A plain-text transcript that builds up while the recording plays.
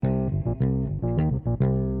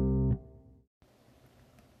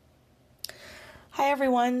Hi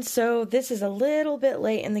everyone, so this is a little bit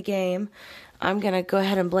late in the game. I'm going to go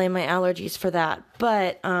ahead and blame my allergies for that,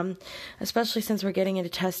 but especially since we're getting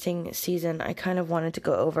into testing season, I kind of wanted to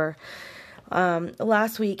go over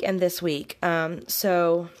last week and this week.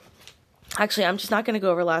 So actually, I'm just not going to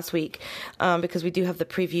go over last week because we do have the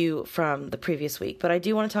preview from the previous week, but I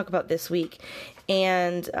do want to talk about this week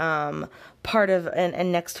and part of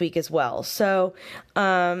and next week as well. So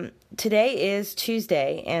today is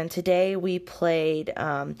Tuesday, and today we played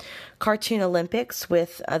Cartoon Olympics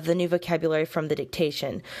with the new vocabulary from the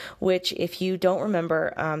dictation, which, if you don't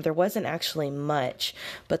remember, there wasn't actually much,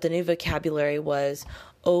 but the new vocabulary was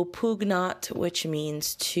oppugnare, which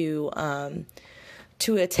means to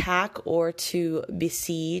attack or to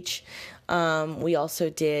besiege. We also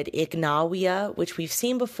did ignavia, which we've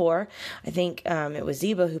seen before. I think it was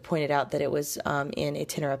Ziba who pointed out that it was in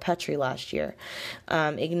Itinera Petri last year.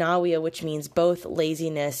 Ignavia, which means both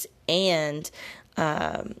laziness and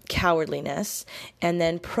cowardliness. And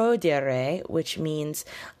then prodere, which means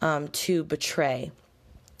to betray.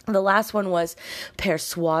 The last one was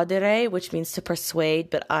persuadere, which means to persuade,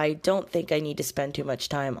 but I don't think I need to spend too much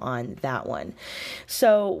time on that one.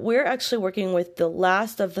 So we're actually working with the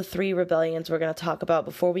last of the three rebellions we're going to talk about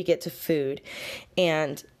before we get to food,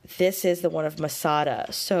 and this is the one of Masada.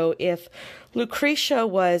 So if Lucretia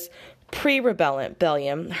was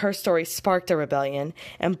pre-rebellion, her story sparked a rebellion,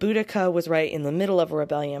 and Boudica was right in the middle of a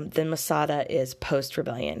rebellion, then Masada is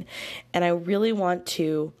post-rebellion. And I really want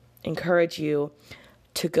to encourage you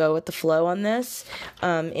to go with the flow on this,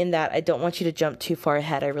 in that I don't want you to jump too far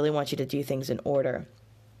ahead. I really want you to do things in order.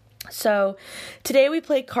 So today we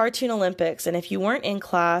played Cartoon Olympics, and if you weren't in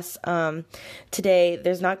class today,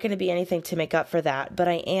 there's not going to be anything to make up for that, but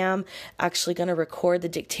I am actually going to record the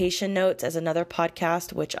dictation notes as another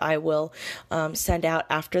podcast, which I will send out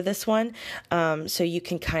after this one, so you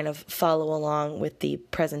can kind of follow along with the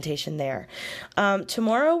presentation there.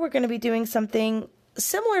 Tomorrow we're going to be doing something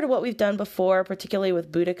similar to what we've done before, particularly with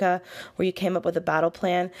Boudica, where you came up with a battle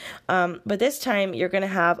plan. But this time you're going to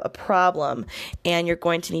have a problem, and you're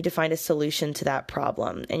going to need to find a solution to that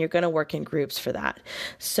problem, and you're going to work in groups for that.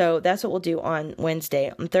 So that's what we'll do on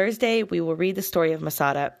Wednesday. On Thursday, we will read the story of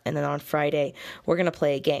Masada, and then on Friday, we're going to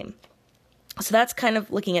play a game. So that's kind of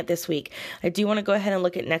looking at this week. I do want to go ahead and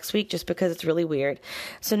look at next week just because it's really weird.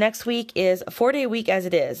 So next week is a 4-day week as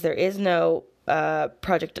it is. There is no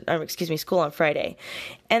school on Friday.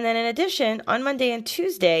 And then in addition, on Monday and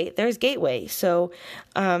Tuesday, there's Gateway. So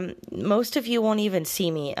most of you won't even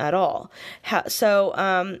see me at all.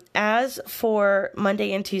 So as for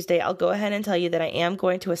Monday and Tuesday, I'll go ahead and tell you that I am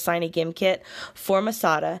going to assign a GIM kit for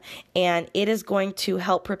Masada, and it is going to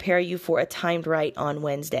help prepare you for a timed write on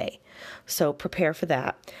Wednesday. So prepare for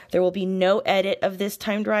that. There will be no edit of this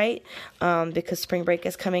timed write because spring break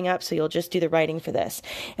is coming up, so you'll just do the writing for this.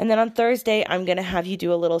 And then on Thursday, I'm going to have you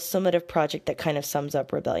do a little summative project that kind of sums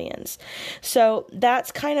up rebellions. So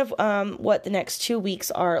that's kind of what the next 2 weeks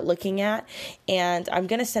are looking at. And I'm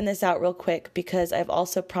going to send this out real quick because I've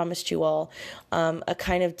also promised you all a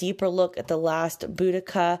kind of deeper look at the last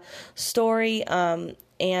Boudica story,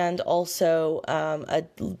 and also a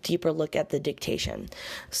deeper look at the dictation.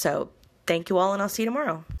 So thank you all, and I'll see you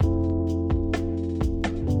tomorrow.